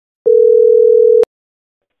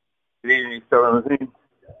Good evening, limousine.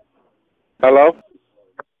 Hello?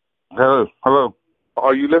 Hello. Hello.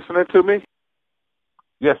 Are you listening to me?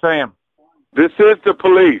 Yes, I am. This is the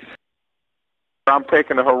police. I'm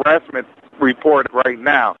taking a harassment report right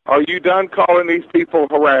now. Are you done calling these people,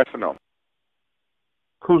 harassing them?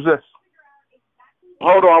 Who's this?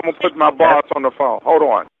 Hold on, I'm going to put my boss on the phone. Hold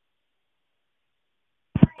on.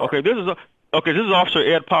 Okay, this is Officer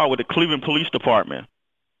Ed Powell with the Cleveland Police Department.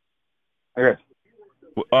 Yes.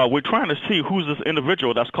 We're trying to see who's this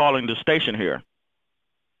individual that's calling the station here.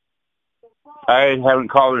 I haven't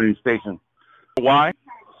called any station. Why?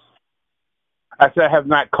 I said I have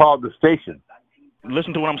not called the station.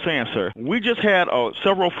 Listen to what I'm saying, sir. We just had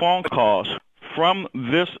several phone calls from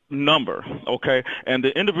this number, okay? And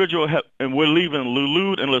the individual, and we're leaving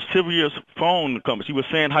lewd and lascivious phone companies. He was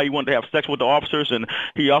saying how he wanted to have sex with the officers, and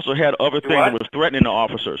he also had other things that was threatening the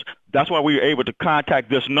officers. That's why we were able to contact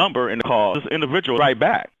this number and call this individual right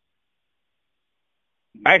back.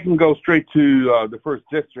 I can go straight to the first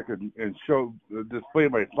district and show display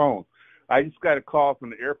my phone. I just got a call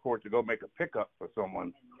from the airport to go make a pickup for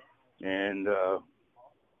someone, and this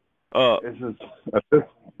is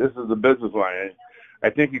the business line. I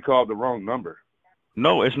think you called the wrong number.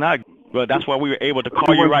 No, it's not. But that's why we were able to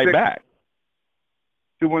call you right back.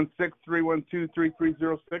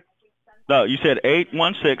 216-312-3306. No, you said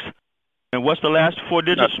 816, and what's the last four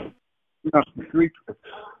digits? No,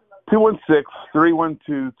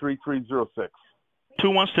 216-312-3306.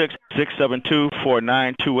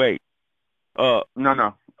 216-672-4928. No.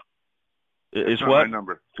 It's not what? My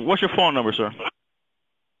number. What's your phone number, sir?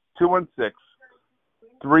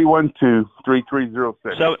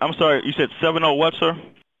 216-312-3306. I'm sorry, you said 70 what, sir?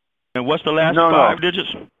 And what's the last five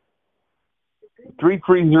digits?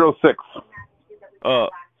 3306.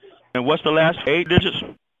 And what's the last 8 digits?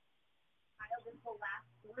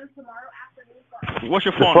 What's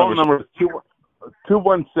your phone number? The phone number is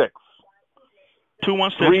 216.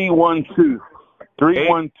 216. 312.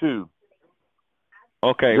 312.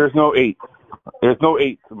 Okay. There's no 8. There's no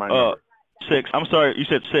 8 to my number. 6. I'm sorry, you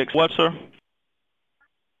said 6. What, sir?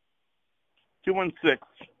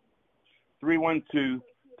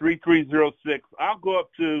 216-312-3306. I'll go up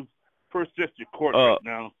to First District Court right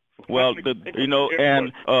now. Well,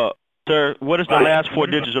 sir, what is the last 4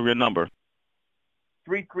 digits of your number?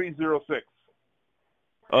 3306.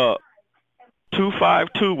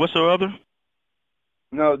 252. What's the other?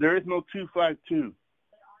 No, there is no 252.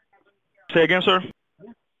 Say again, sir.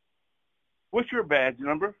 What's your badge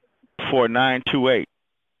number? 4928.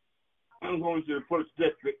 I'm going to the First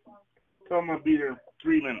District. Tell them I'll be there in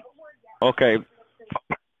 3 minutes. Okay.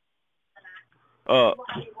 Are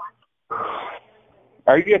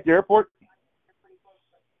you at the airport?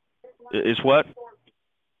 Is what?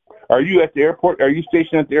 Are you at the airport? Are you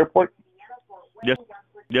stationed at the airport? Yes.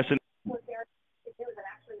 Yes.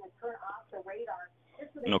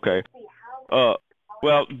 Okay.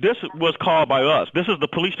 Well, this was called by us. This is the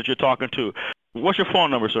police that you're talking to. What's your phone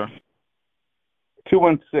number, sir?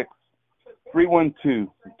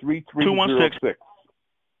 216-312-3306.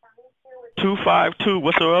 252.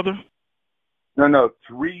 What's the other? No,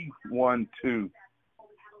 312.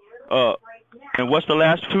 And what's the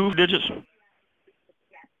last 2 digits?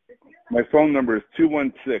 My phone number is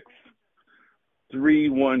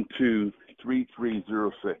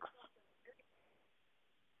 216-312-3306.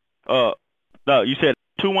 No, you said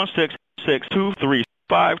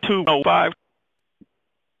 216-623-5205.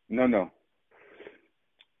 No.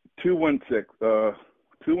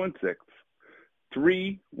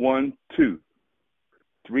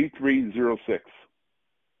 216-312-3306.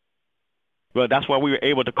 Well, that's why we were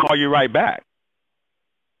able to call you right back.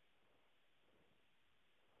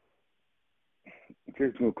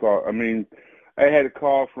 There's no call. I mean, I had a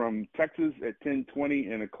call from Texas at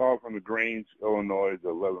 10:20 and a call from LaGrange, Illinois at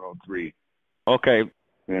 11:03. Okay.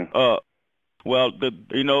 Yeah. Well,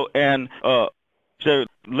 so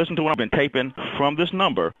listen to what I've been taping from this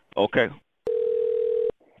number. Okay.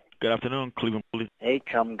 Good afternoon, Cleveland Police. Hey,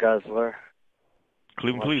 cum guzzler.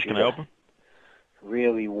 Cleveland Police, can I help you?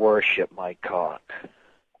 Really worship my cock.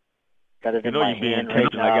 Got it in my hand right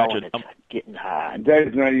taped, now, and it's getting hot. That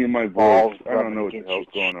is not even my voice. I don't know what the hell's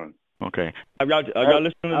going on. Okay. Are y'all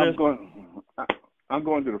listening to this? I'm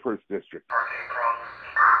going to the First District.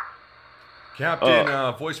 Captain,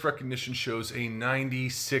 voice recognition shows a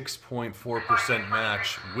 96.4%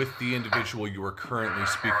 match with the individual you are currently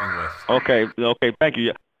speaking with. Okay, thank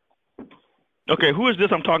you. Okay, who is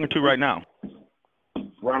this I'm talking to right now?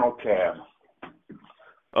 Ronald Tab.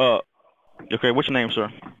 Okay, what's your name,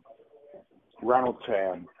 sir? Ronald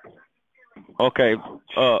Tab. Okay,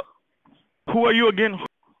 who are you again?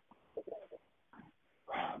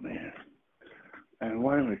 Oh, man. And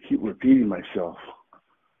why do I keep repeating myself?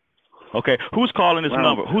 Okay, who's calling this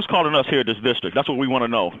number? Who's calling us here at this district? That's what we want to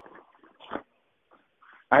know.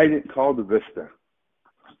 I didn't call the Vista.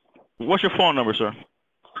 What's your phone number, sir?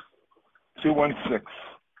 216.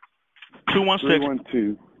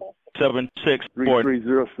 216 76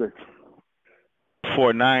 3306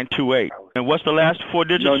 4928. And what's the last four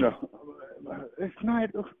digits? No. It's not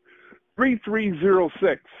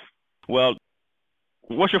 3306. Well,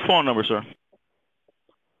 what's your phone number, sir?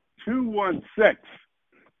 216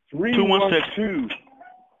 216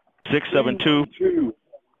 672.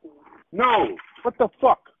 No, what the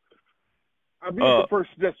fuck? I'll be in the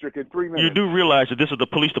first district in 3 minutes. You do realize that this is the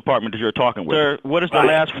police department that you're talking with. Sir, what is the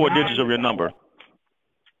last four digits of your number?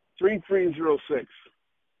 3306.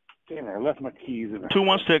 Damn, I left my keys in there.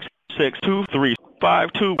 216 623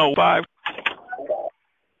 5205.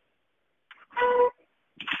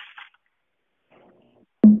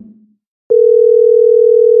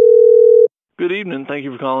 Good evening. Thank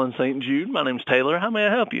you for calling St. Jude. My name's Taylor. How may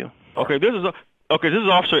I help you? Okay, this is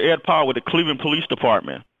Officer Ed Powell with the Cleveland Police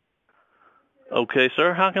Department. Okay,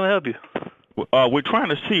 sir. How can I help you? We're trying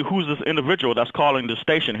to see who's this individual that's calling the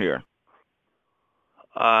station here.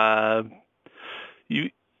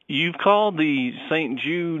 You've called the St.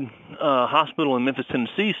 Jude Hospital in Memphis,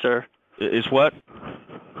 Tennessee, sir. Is what?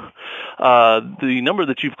 The number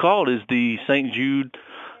that you've called is the St. Jude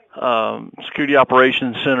Security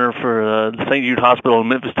Operations Center for the St. Jude Hospital in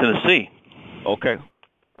Memphis, Tennessee. Okay.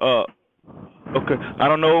 Okay. I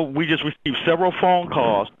don't know. We just received several phone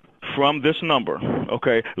calls from this number,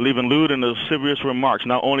 okay, leaving lewd and lascivious remarks,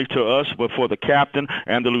 not only to us, but for the captain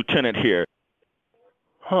and the lieutenant here.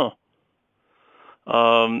 Huh.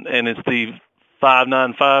 And it's the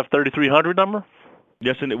 595-3300 number?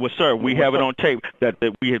 Yes, and it was, sir. We have it on tape that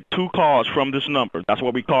we had two calls from this number. That's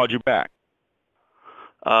why we called you back.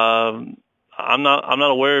 I'm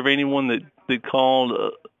not aware of anyone that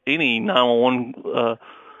called any 911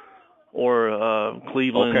 or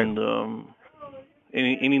Cleveland. Okay.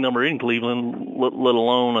 Any number in Cleveland, let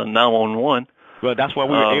alone a 911. Well, that's why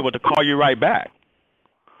we were able to call you right back.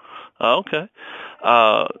 Okay.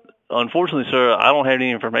 Unfortunately, sir, I don't have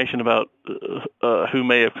any information about who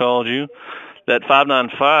may have called you. That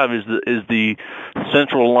 595 is the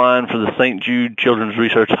central line for the St. Jude Children's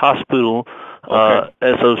Research Hospital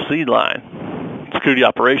SOC line, Security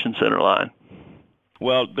Operations Center line.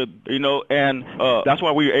 Well, that's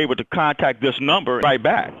why we were able to contact this number right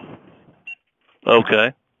back.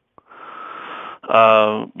 Okay.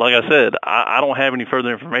 Like I said, I don't have any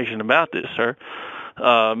further information about this, sir.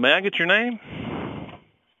 May I get your name?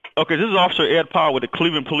 Okay, this is Officer Ed Powell with the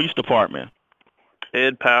Cleveland Police Department.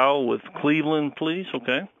 Ed Powell with Cleveland Police.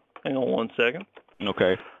 Okay. Hang on one second.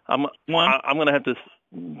 Okay. I'm going to have to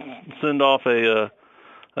send off an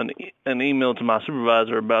email to my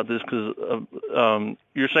supervisor about this because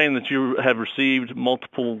you're saying that you have received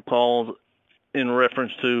multiple calls in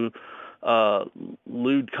reference to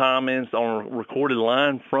lewd comments on a recorded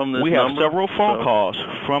line from this number? We have several phone calls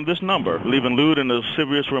from this number, leaving lewd and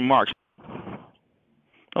lascivious remarks.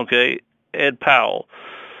 Okay, Ed Powell.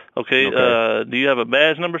 Okay, do you have a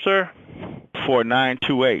badge number, sir?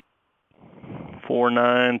 4928.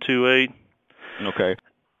 4928. Okay.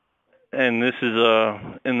 And this is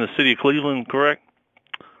in the city of Cleveland, correct?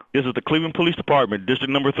 This is the Cleveland Police Department,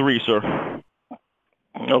 District Number 3, sir.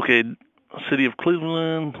 Okay, city of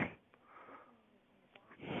Cleveland.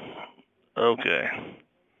 Okay.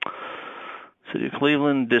 City of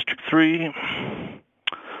Cleveland, District 3.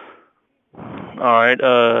 All right.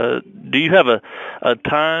 Do you have a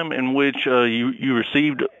time in which you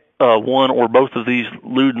received one or both of these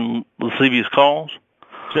lewd and lascivious calls?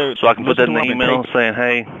 So I can put that in the email saying,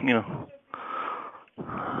 hey,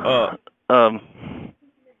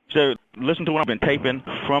 So listen to what I've been taping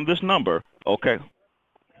from this number, okay?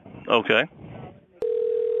 Okay.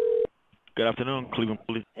 Good afternoon, Cleveland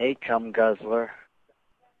Police. Hey, cum guzzler.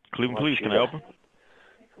 Cleveland Police, can I help you?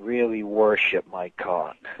 Really worship my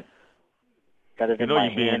cock. Got it in my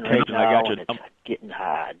hand right now, I got you. and it's getting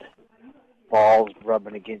hard. Balls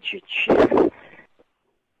rubbing against your chin.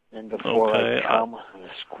 Then before I come, I'm going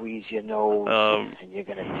to squeeze your nose, and you're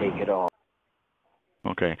going to take it off.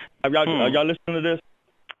 Okay. Are y'all listening to this?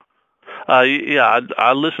 Yeah,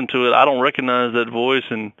 I listened to it. I don't recognize that voice,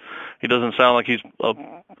 and he doesn't sound like he's a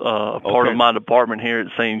part of my department here at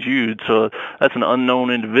St. Jude, so that's an unknown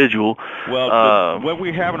individual. Well, what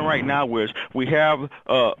we're having right now is we have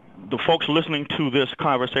the folks listening to this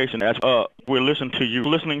conversation as we're listening to you,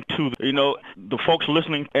 the folks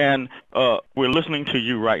listening, and we're listening to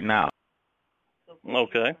you right now.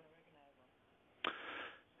 Okay.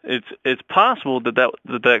 It's possible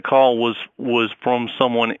that call was from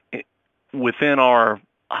someone within our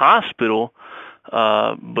hospital,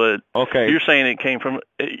 but okay. You're saying it came from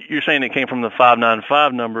the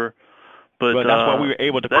 595 number, but that's why we were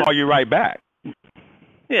able to call you right back.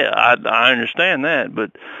 Yeah, I understand that,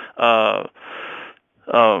 but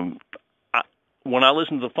when I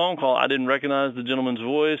listened to the phone call, I didn't recognize the gentleman's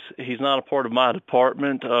voice. He's not a part of my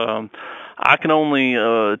department. I can only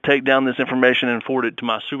take down this information and forward it to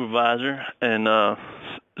my supervisor and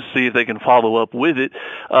see if they can follow up with it.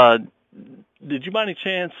 Did you by any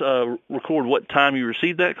chance record what time you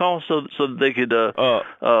received that call so that they could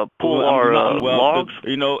pull our logs?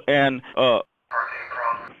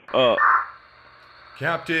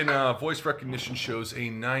 Captain, voice recognition shows a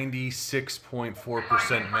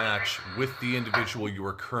 96.4% match with the individual you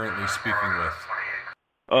are currently speaking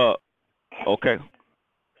with. Okay.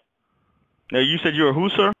 Now, you said you're who,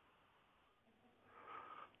 sir?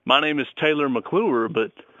 My name is Taylor McClure,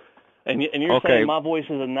 and you're saying my voice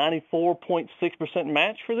is a 94.6%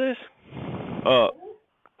 match for this?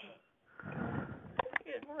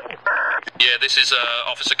 Yeah, this is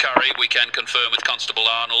Officer Curry. We can confirm with Constable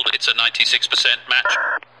Arnold. It's a 96% match.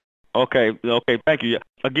 Okay, thank you.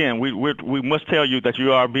 Again, we must tell you that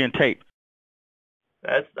you are being taped.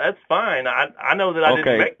 That's fine. I know that I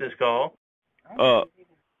didn't make this call.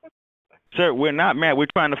 Sir, we're not mad. We're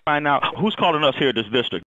trying to find out who's calling us here at this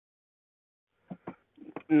district.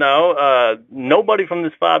 No, nobody from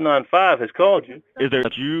this 595 has called you. Is there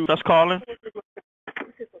you that's calling?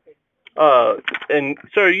 And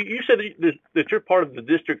sir, you said that you're part of the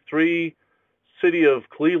District 3 City of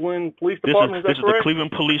Cleveland Police Department. This is the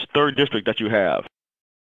Cleveland Police 3rd District that you have.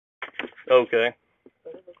 Okay.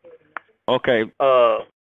 Okay.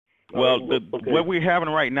 What we're having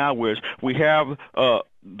right now is we have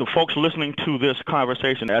the folks listening to this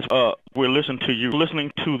conversation as we're listening to you,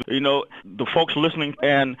 the folks listening,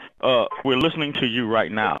 and we're listening to you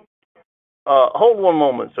right now. Hold one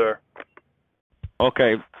moment, sir.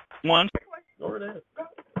 Okay. One.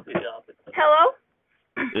 Hello?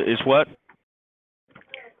 Is what?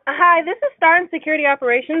 Hi, this is Star Security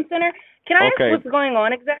Operations Center. Can I ask what's going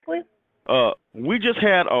on exactly? We just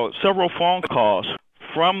had several phone calls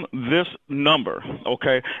from this number,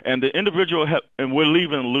 okay? And the individual, and we're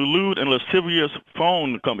leaving lewd and lascivious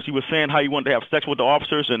phone companies. He was saying how he wanted to have sex with the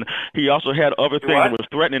officers, and he also had other things that was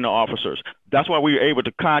threatening the officers. That's why we were able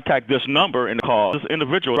to contact this number and call this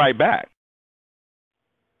individual right back.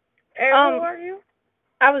 And who are you?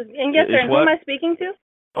 Yes, sir. And who am I speaking to?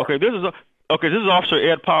 Okay, this is Officer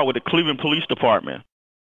Ed Powell with the Cleveland Police Department.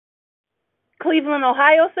 Cleveland,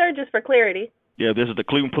 Ohio, sir, just for clarity. Yeah, this is the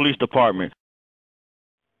Cleveland Police Department.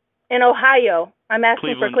 In Ohio. I'm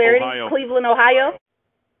asking for clarity. Ohio. Cleveland, Ohio?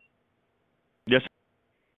 Yes.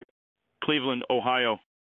 Cleveland, Ohio.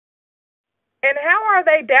 And how are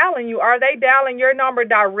they dialing you? Are they dialing your number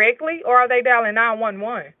directly, or are they dialing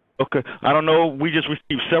 911? Okay, I don't know. We just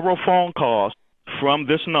received several phone calls from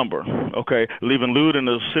this number, okay, leaving lewd and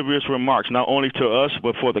lascivious remarks, not only to us,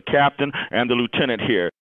 but for the captain and the lieutenant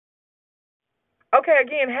here. Okay,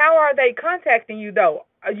 again, how are they contacting you, though?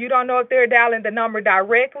 You don't know if they're dialing the number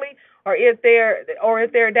directly or if they're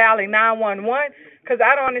dialing 911, because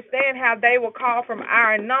I don't understand how they will call from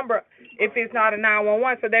our number if it's not a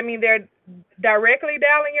 911. So that means they're directly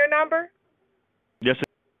dialing your number? Yes,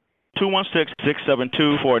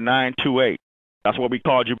 216-672-4928. That's what we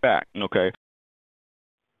called you back, okay?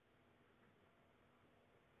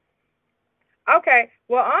 Okay.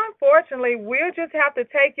 Well, unfortunately, we'll just have to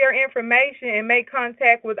take your information and make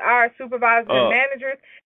contact with our supervisors and managers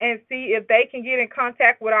and see if they can get in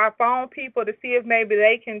contact with our phone people to see if maybe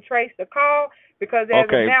they can trace the call, because as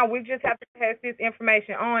of now, we just have to pass this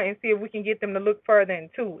information on and see if we can get them to look further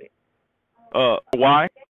into it. Why?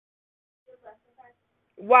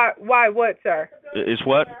 Why what, sir? Is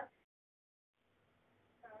what?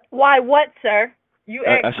 Why what, sir? You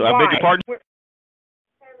asked I beg your pardon?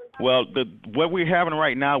 Well, what we're having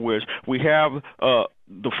right now is we have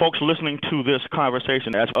the folks listening to this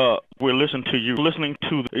conversation as we're listening to you, listening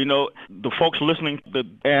to the folks listening to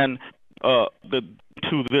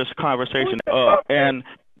this conversation, and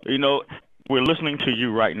we're listening to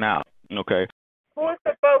you right now. Okay. Who is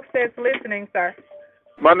the folks that's listening, sir?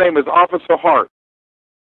 My name is Officer Hart.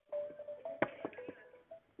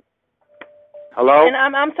 Hello? And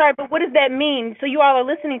I'm sorry, but what does that mean? So you all are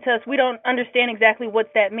listening to us. We don't understand exactly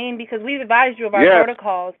what that means, because we've advised you of our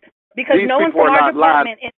protocols. Because no one from our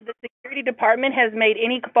department in the security department has made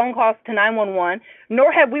any phone calls to 911,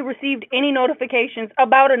 nor have we received any notifications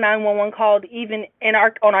about a 911 call even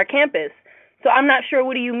on our campus. So I'm not sure,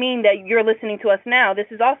 what do you mean that you're listening to us now? This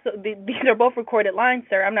is also, these are both recorded lines,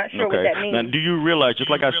 sir. I'm not sure what that means. Now, do you realize,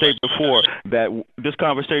 just like I stated before, that this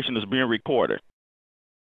conversation is being recorded?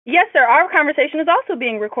 Yes, sir. Our conversation is also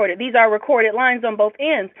being recorded. These are recorded lines on both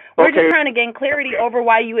ends. We're just trying to gain clarity over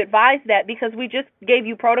why you advised that, because we just gave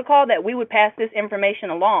you protocol that we would pass this information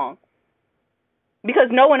along. Because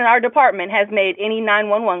no one in our department has made any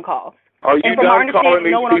 911 calls. Are you done calling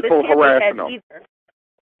these people harassing them? Either.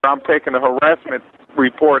 I'm taking a harassment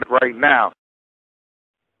report right now.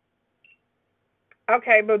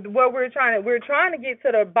 Okay, but what we're trying to get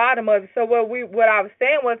to the bottom of it. So what I was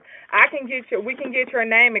saying was, we can get your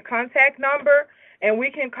name and contact number, and we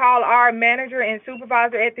can call our manager and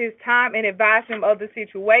supervisor at this time and advise them of the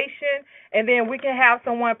situation, and then we can have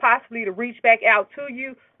someone possibly to reach back out to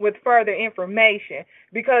you with further information.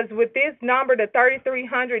 Because with this number, the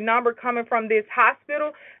 3300 number coming from this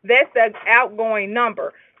hospital, that's an outgoing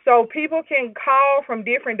number. So people can call from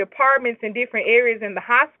different departments and different areas in the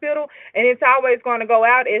hospital, and it's always going to go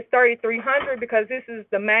out as 3300 because this is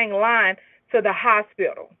the main line to the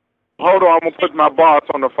hospital. Hold on, I'm going to put my boss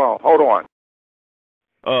on the phone. Hold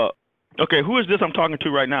on. Okay, who is this I'm talking to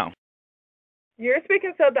right now? You're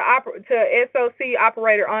speaking to to SOC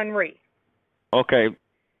operator Henri. Okay.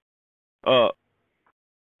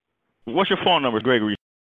 What's your phone number, Gregory?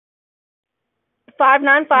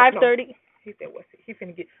 59530. He said, "What's he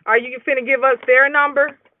finna get? Are you finna give us their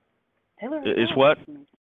number?" It's what?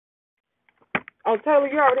 Oh, Taylor,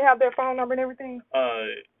 you already have their phone number and everything.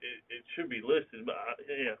 It should be listed, but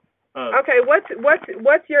yeah. Okay,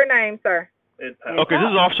 what's your name, sir? Ed Powell. Okay, this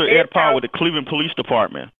is Officer Ed Powell with the Cleveland Police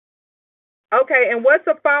Department. Okay, and what's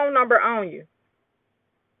the phone number on you?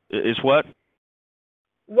 It's what?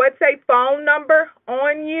 What's a phone number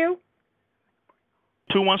on you?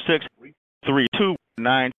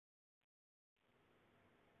 216-329-6350.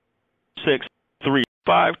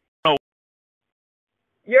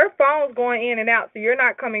 Your phone's going in and out, so you're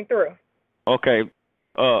not coming through. Okay.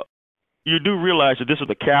 You do realize that this is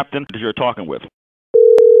the captain that you're talking with?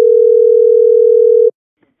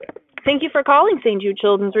 Thank you for calling St. Jude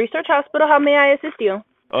Children's Research Hospital. How may I assist you?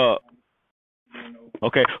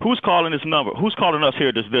 Okay. Who's calling this number? Who's calling us here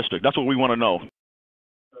at this district? That's what we want to know.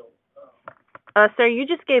 Sir, you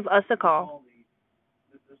just gave us a call.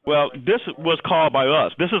 Well, this was called by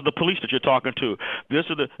us. This is the police that you're talking to. This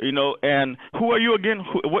is the, and who are you again?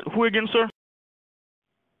 Who again, sir?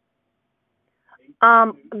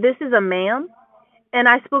 This is a ma'am, and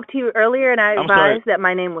I spoke to you earlier, and I advised that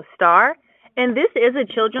my name was Star. And this is a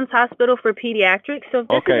children's hospital for pediatrics, so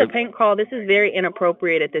if this is a prank call, this is very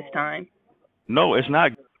inappropriate at this time. No, it's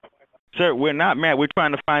not. Sir, we're not mad. We're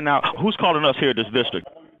trying to find out who's calling us here at this district.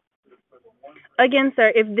 Again,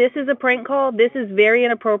 sir, if this is a prank call, this is very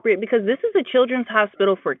inappropriate because this is a children's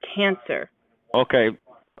hospital for cancer. Okay.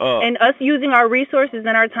 And us using our resources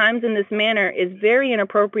and our times in this manner is very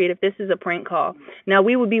inappropriate if this is a prank call. Now,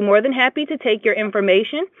 we would be more than happy to take your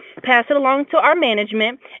information, pass it along to our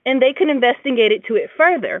management, and they can investigate it to it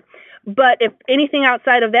further. But if anything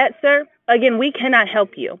outside of that, sir, again, we cannot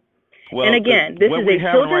help you. Well, and again, this is a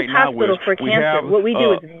children's hospital for cancer. What we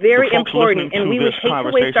do is very important, and we would hate to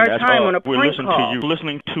waste our time on a prank call. We're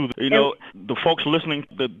listening to, the folks listening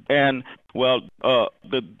to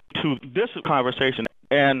this conversation,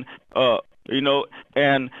 and,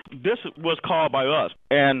 and this was called by us,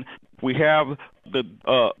 and we have the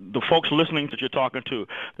folks listening that you're talking to,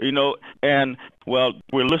 and, well,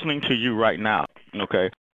 we're listening to you right now, okay?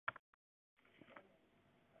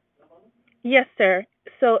 Yes, sir.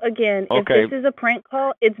 So, again, if this is a prank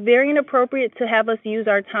call, it's very inappropriate to have us use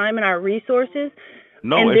our time and our resources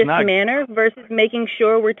in this manner versus making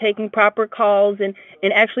sure we're taking proper calls and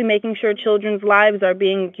actually making sure children's lives are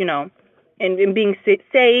being, and being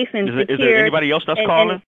safe and secure. Is there anybody else that's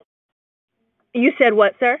calling? You said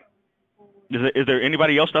what, sir? Is there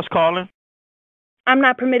anybody else that's calling? I'm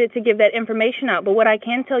not permitted to give that information out, but what I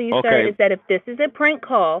can tell you, sir, is that if this is a prank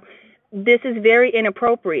call, this is very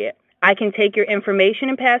inappropriate. I can take your information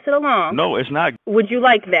and pass it along. No, it's not. Would you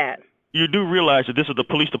like that? You do realize that this is the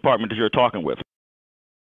police department that you're talking with.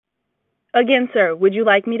 Again, sir, would you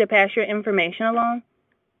like me to pass your information along?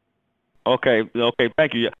 Okay,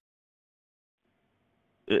 thank you.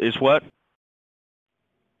 It's what?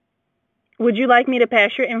 Would you like me to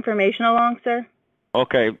pass your information along, sir?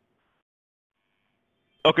 Okay,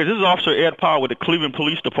 this is Officer Ed Powell with the Cleveland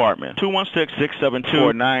Police Department.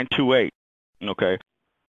 216-672-4928. Okay.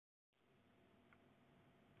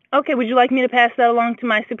 Okay, would you like me to pass that along to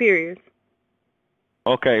my superiors?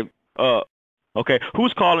 Okay,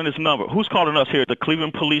 who's calling this number? Who's calling us here at the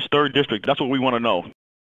Cleveland Police 3rd District? That's what we want to know.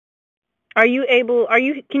 Can you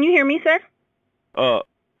hear me, sir?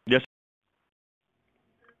 Yes.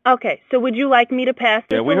 Okay, so would you like me to pass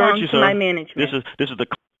this we along heard you, to sir. my management? This is the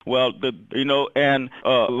what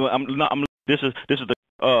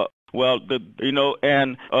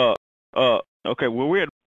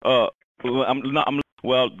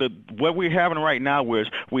we're having right now is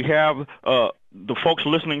we have the folks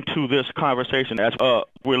listening to this conversation as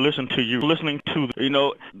we're listening to you,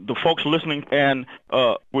 the folks listening, and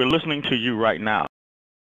we're listening to you right now.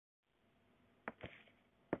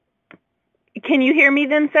 Can you hear me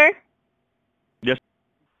then, sir? Yes.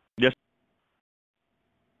 Yes.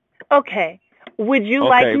 Okay. Would you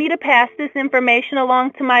like me to pass this information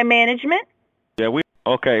along to my management? Yeah,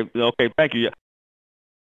 okay, thank you.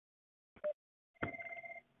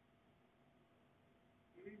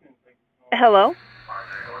 Hello?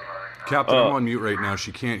 Captain, I'm on mute right now.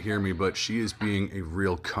 She can't hear me, but she is being a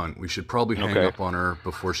real cunt. We should probably hang up on her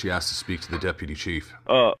before she has to speak to the deputy chief.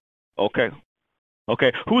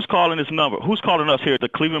 Okay, who's calling this number? Who's calling us here at the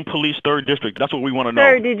Cleveland Police 3rd District? That's what we want to know.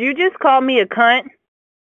 Sir, did you just call me a cunt?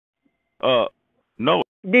 No.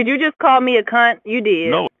 Did you just call me a cunt? You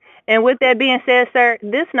did. No. And with that being said, sir,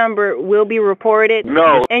 this number will be reported.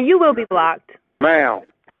 No. And you will be blocked. Ma'am,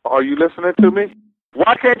 are you listening to me?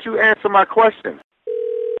 Why can't you answer my question?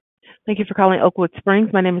 Thank you for calling Oakwood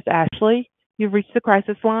Springs. My name is Ashley. You've reached the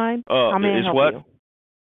crisis line. How may I help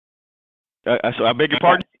you? I beg your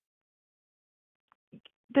pardon?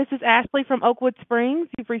 This is Ashley from Oakwood Springs.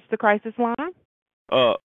 You've reached the crisis line.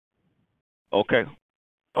 Okay.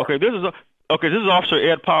 This is Officer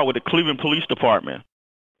Ed Powell with the Cleveland Police Department.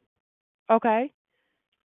 Okay.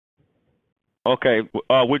 Okay.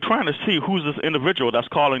 We're trying to see who's this individual that's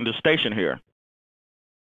calling the station here.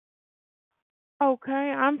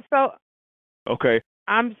 Okay. Okay.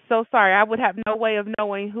 I'm so sorry. I would have no way of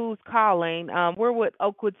knowing who's calling. We're with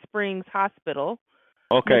Oakwood Springs Hospital.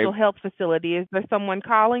 Okay. Mental health facility. Is there someone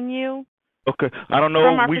calling you? Okay. I don't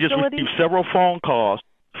know. We just received several phone calls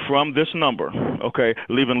from this number,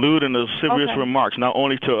 leaving lewd and lascivious remarks, not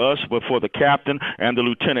only to us, but for the captain and the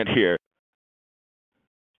lieutenant here.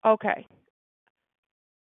 Okay.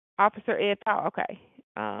 Officer Ed Powell, okay.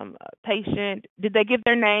 Patient, did they give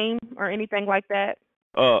their name or anything like that?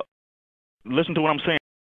 Listen to what I'm saying.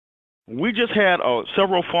 We just had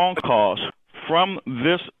several phone calls from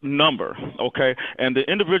this number, and the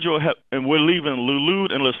individual and we're leaving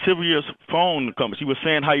lewd and lascivious phone comments. He was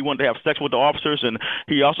saying how he wanted to have sex with the officers, and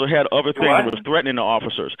he also had other things that was threatening the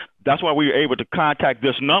officers. That's why we were able to contact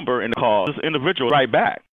this number and call this individual right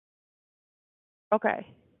back. Okay.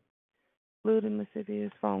 Lewd and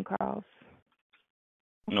lascivious phone calls.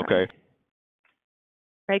 Okay.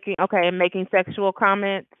 Making sexual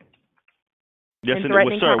comments. Yes, and it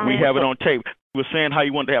was, sir. We have it on tape. He was saying how he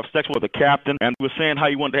wanted to have sex with the captain, and he was saying how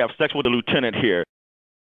he wanted to have sex with the lieutenant here.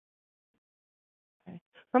 Okay.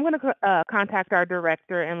 So I'm going to contact our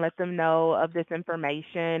director and let them know of this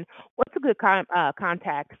information. What's a good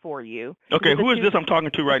contact for you? Okay, who is this I'm talking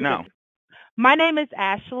to right now? My name is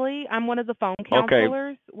Ashley. I'm one of the phone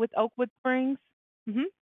counselors with Oakwood Springs. Mm-hmm.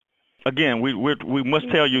 Again, we must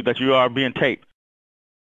tell you that you are being taped.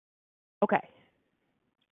 Okay.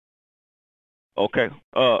 Okay.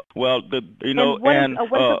 What is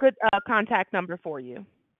a good contact number for you?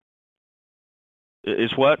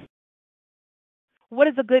 Is what? What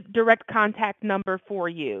is a good direct contact number for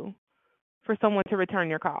you for someone to return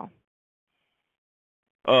your call?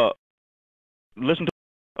 Listen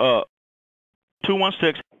to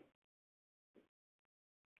 216.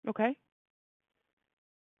 Okay.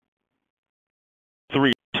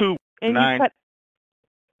 329.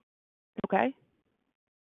 Okay.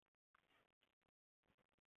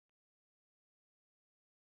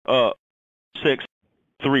 Six,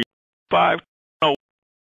 3, 5. No.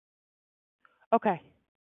 Okay.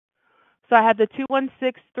 So I have the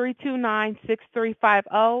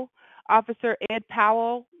 216-329-6350. Officer Ed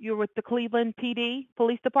Powell, you're with the Cleveland PD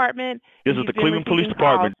Police Department. This is the Cleveland Police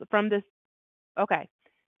Department. From this, okay.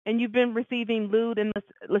 And you've been receiving lewd and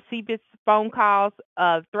lascivious phone calls,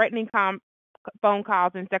 threatening phone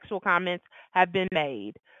calls and sexual comments have been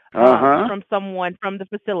made from someone from the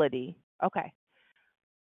facility. Okay.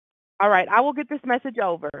 All right. I will get this message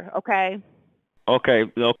over, okay?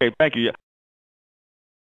 Okay. Thank you.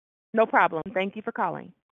 No problem. Thank you for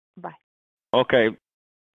calling. Bye. Okay.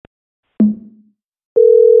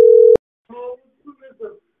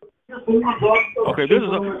 This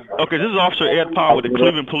is Officer Ed Powell with the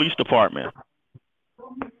Cleveland Police Department.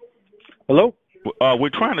 Hello? We're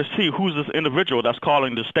trying to see who's this individual that's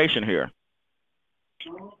calling the station here.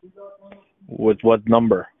 With what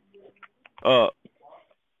number? Well,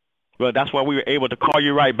 that's why we were able to call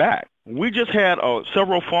you right back. We just had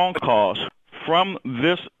several phone calls from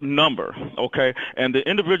this number, okay? And the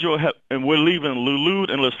individual, and we're leaving lewd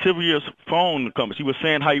and lascivious phone comments. He was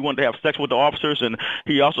saying how he wanted to have sex with the officers, and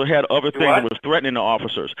he also had other things that was threatening the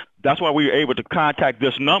officers. That's why we were able to contact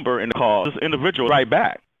this number and call this individual right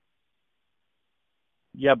back.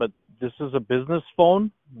 Yeah, but this is a business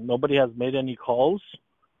phone. Nobody has made any calls.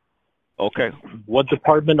 Okay. What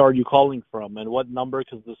department are you calling from, and what number?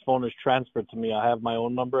 Because this phone is transferred to me. I have my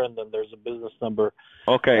own number, and then there's a business number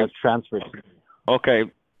that's transferred to me. Okay.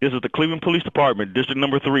 This is the Cleveland Police Department, District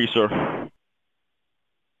Number 3, sir.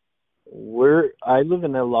 I live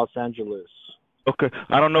in Los Angeles. Okay.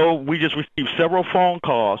 I don't know. We just received several phone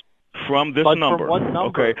calls from this number. From what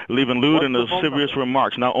number? Okay. Leaving lewd and lascivious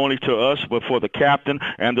remarks, not only to us, but for the captain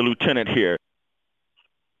and the lieutenant here.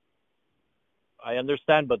 I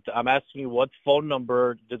understand, but I'm asking you, what phone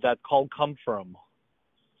number did that call come from?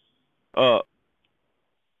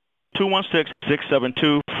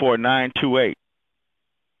 216-672-4928.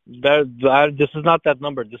 This is not that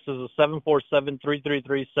number. This is a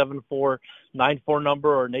 747-333-7494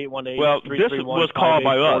 number, or an 818. Well, this was called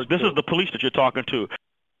by us. This is the police that you're talking to.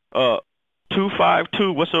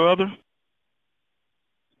 252. What's the other?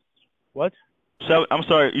 What? I'm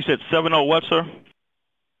sorry. You said 70 what, sir?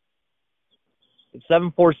 It's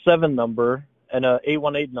 747 number and a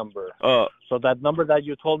 818 number. So that number that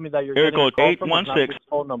you told me that you're getting a call from is not this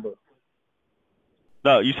phone number.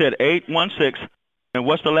 No, you said 816. And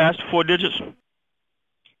what's the last 4 digits?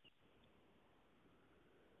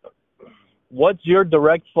 What's your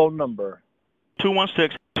direct phone number?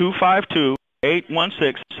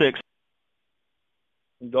 216-252-8166.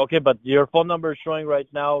 Okay, but your phone number is showing right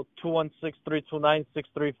now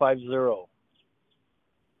 216-329-6350.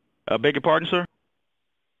 Beg your pardon, sir?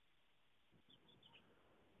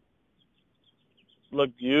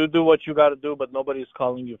 Look, you do what you got to do, but nobody's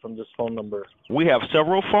calling you from this phone number. We have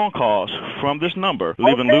several phone calls from this number,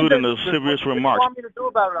 leaving lewd and lascivious remarks. What do you want me to do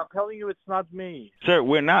about it? I'm telling you, it's not me. Sir,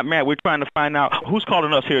 we're not mad. We're trying to find out who's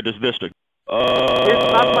calling us here at this district.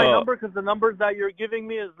 It's not my number, because the number that you're giving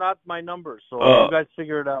me is not my number. So you guys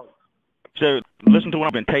figure it out. Sir, listen to what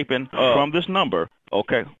I've been taping from this number.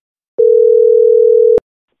 Okay.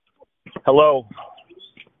 Hello.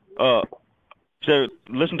 Sir,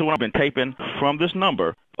 listen to what I've been taping from this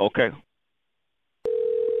number. Okay.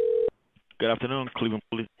 Good afternoon, Cleveland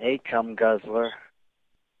Police. Hey, cum guzzler.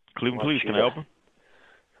 Cleveland Police, can I help you?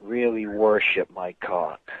 Really worship my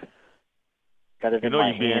cock. Got it in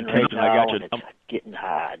my hand right taped, now, and it's getting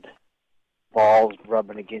hard. Balls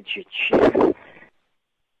rubbing against your chin.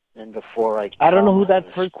 Then before I don't know who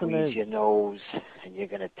that person squeeze is. your nose, and you're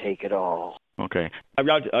gonna take it all. Okay. Are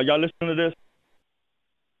y'all listening to this?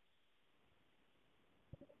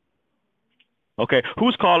 Okay.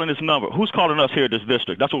 Who's calling this number? Who's calling us here at this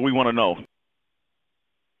district? That's what we want to know.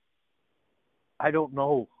 I don't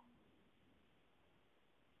know.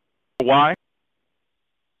 Why?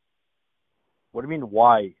 What do you mean,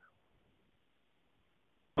 why?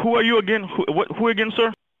 Who are you again? Who again,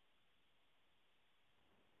 sir?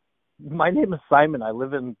 My name is Simon. I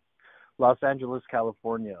live in Los Angeles,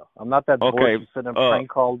 California. I'm not that bored to sit and prank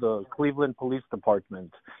call the Cleveland Police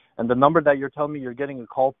Department. And the number that you're telling me you're getting a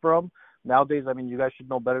call from, nowadays, I mean, you guys should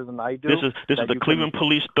know better than I do. This is the Cleveland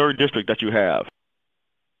Police 3rd District that you have.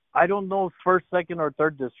 I don't know 1st, 2nd, or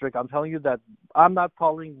 3rd District. I'm telling you that I'm not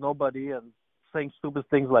calling nobody and saying stupid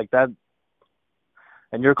things like that.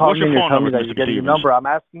 And you're calling me and you're telling me that you're getting a number. I'm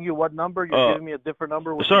asking you what number. You're giving me a different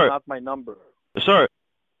number, which is not my number. Sir,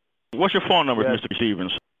 what's your phone number, Mr.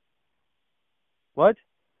 Stevens? What?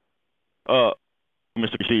 Mr.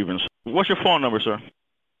 Stevens. What's your phone number, sir?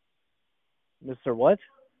 Mr. what?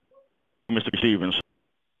 Mr. Stevens.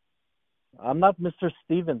 I'm not Mr.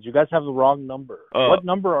 Stevens. You guys have the wrong number. What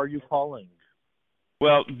number are you calling?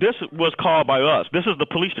 Well, this was called by us. This is the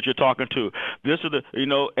police that you're talking to. This is the,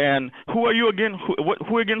 and who are you again?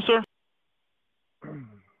 Who again, sir?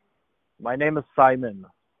 My name is Simon.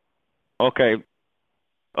 Okay.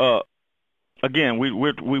 Again,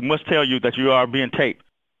 we must tell you that you are being taped.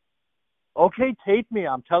 Okay, tape me.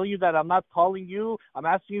 I'm telling you that I'm not calling you. I'm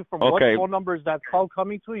asking you from what phone number is that call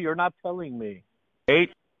coming to? You're not telling me.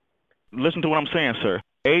 Listen to what I'm saying, sir.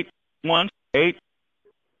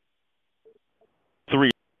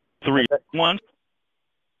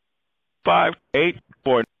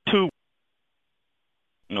 818-331-5842.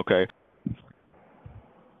 Okay.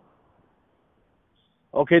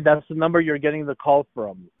 Okay, that's the number you're getting the call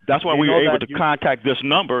from. That's why we were able to contact this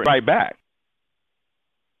number right back.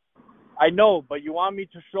 I know, but you want me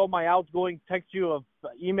to show my outgoing, text you,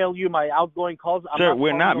 email you my outgoing calls? Sir,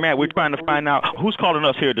 we're not mad. We're trying to find out who's calling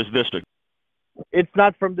us here at this district. It's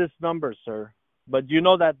not from this number, sir. But you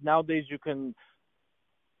know that nowadays you can,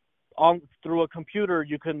 through a computer,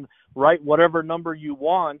 you can write whatever number you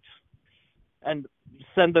want and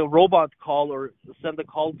send a robot call or send a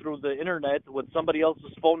call through the internet with somebody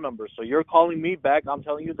else's phone number. So you're calling me back. I'm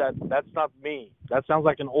telling you that that's not me. That sounds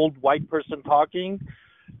like an old white person talking.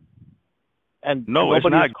 And no, it's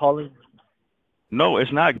not calling. No,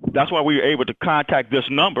 it's not. That's why we were able to contact this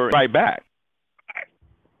number right back.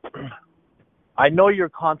 I know you're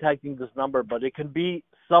contacting this number, but it can be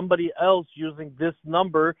somebody else using this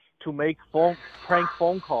number to make prank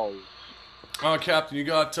phone calls. Captain, you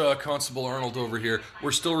got Constable Arnold over here.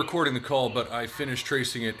 We're still recording the call, but I finished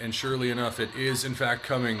tracing it, and surely enough, it is in fact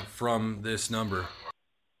coming from this number.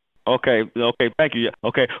 Okay, thank you.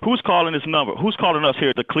 Okay, who's calling this number? Who's calling us here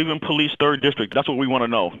at the Cleveland Police 3rd District? That's what we want to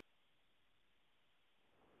know.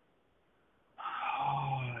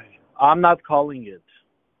 I'm not calling it.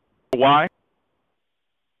 Why?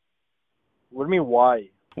 What do you mean, why?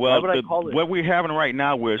 Well, why would I call it? What we're having right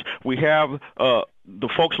now is we have the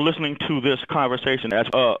folks listening to this conversation as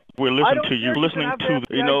we're listening to you, listening to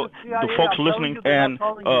the folks listening, and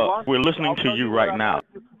we're listening to you right now.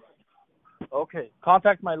 Okay,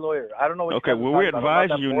 contact my lawyer. I don't know what. Okay, well, we're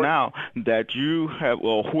advising you now that you have,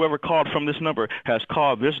 well, whoever called from this number has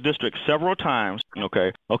called this district several times.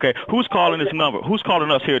 Okay, who's calling this number? Who's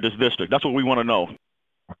calling us here at this district? That's what we want to know.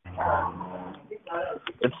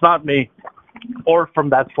 It's not me, or from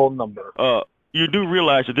that phone number. You do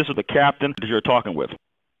realize that this is the captain that you're talking with?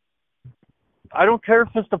 I don't care if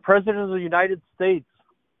it's the president of the United States.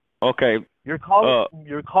 Okay. You're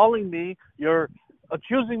calling me. You're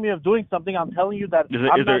accusing me of doing something. I'm telling you that.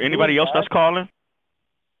 Is there anybody else that's calling?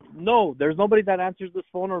 No, there's nobody that answers this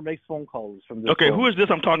phone or makes phone calls from this. Okay, phone. Who is this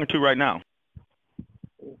I'm talking to right now?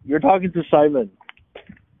 You're talking to Simon.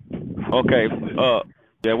 Okay.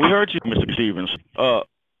 Yeah, we heard you, Mr. Stevens.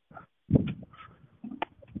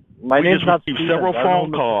 My name's not received Stevens. Several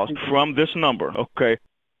phone calls from this number. Okay.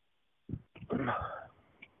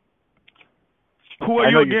 Who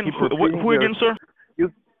are you again? Who again, sir?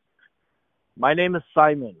 My name is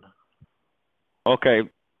Simon. Okay.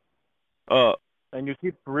 And you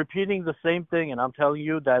keep repeating the same thing, and I'm telling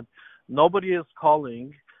you that nobody is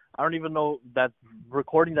calling. I don't even know that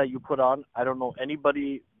recording that you put on. I don't know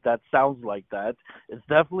anybody that sounds like that. It's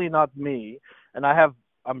definitely not me. And I'm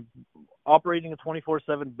operating a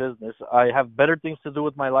 24/7 business. I have better things to do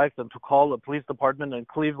with my life than to call a police department in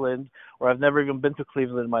Cleveland, or I've never even been to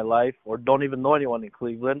Cleveland in my life, or don't even know anyone in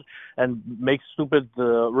Cleveland, and make stupid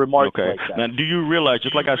remarks like that. Now, do you realize,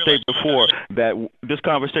 just like I said before, that this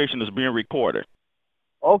conversation is being recorded?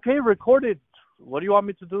 Okay, record it. What do you want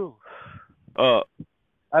me to do?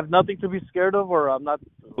 I have nothing to be scared of, or I'm not.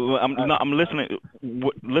 I'm listening.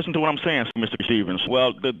 Listen to what I'm saying, Mr. Stevens.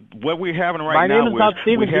 Well, what we're having right now is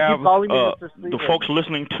we have the folks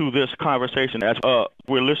listening to this conversation as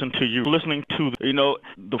we're listening to you, listening to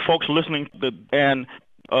the folks listening to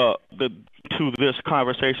this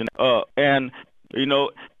conversation, and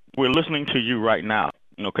we're listening to you right now.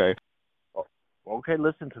 Okay. Okay,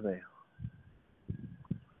 listen to me.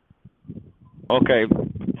 Okay.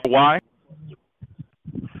 Why?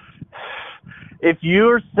 If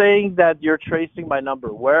you're saying that you're tracing my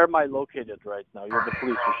number, where am I located right now? You're the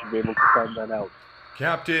police. You should be able to find that out.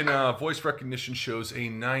 Captain, voice recognition shows a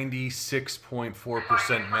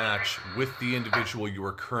 96.4% match with the individual you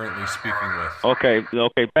are currently speaking with. Okay,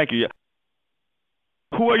 thank you.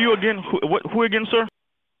 Who are you again? Who again, sir?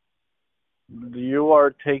 You are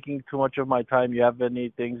taking too much of my time. You have any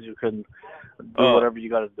things you can do, whatever you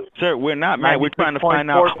got to do. Sir, we're not mad. We're trying to find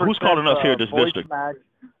out who's calling us here at this district. Match.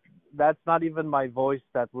 That's not even my voice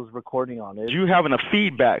that was recording on it. You having a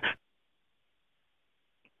feedback?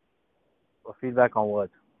 A feedback on what?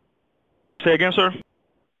 Say again, sir?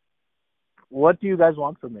 What do you guys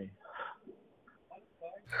want from me?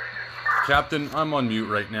 Captain, I'm on mute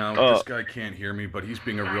right now. This guy can't hear me, but he's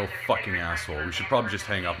being a real fucking asshole. We should probably just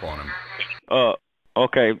hang up on him.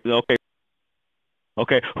 Okay.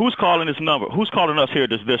 Who's calling this number? Who's calling us here at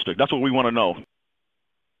this district? That's what we want to know.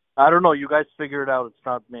 I don't know. You guys figure it out. It's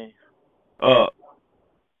not me.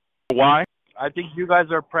 Why? I think you guys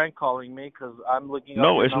are prank calling me because I'm looking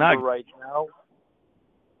up the number right now.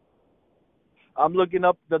 I'm looking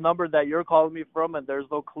up the number that you're calling me from, and there's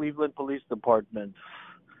no Cleveland Police Department.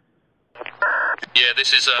 Yeah,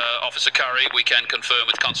 this is Officer Curry. We can confirm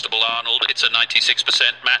with Constable Arnold. It's a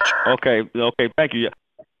 96% match. Okay, thank you.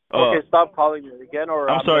 Okay, stop calling me again, or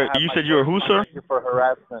I'm sorry. You said you were who, sir? For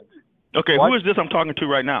harassment. Okay, who is this I'm talking to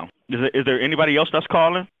right now? Is there anybody else that's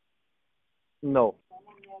calling? No.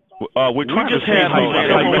 We're trying to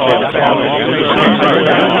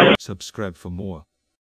Subscribe for more.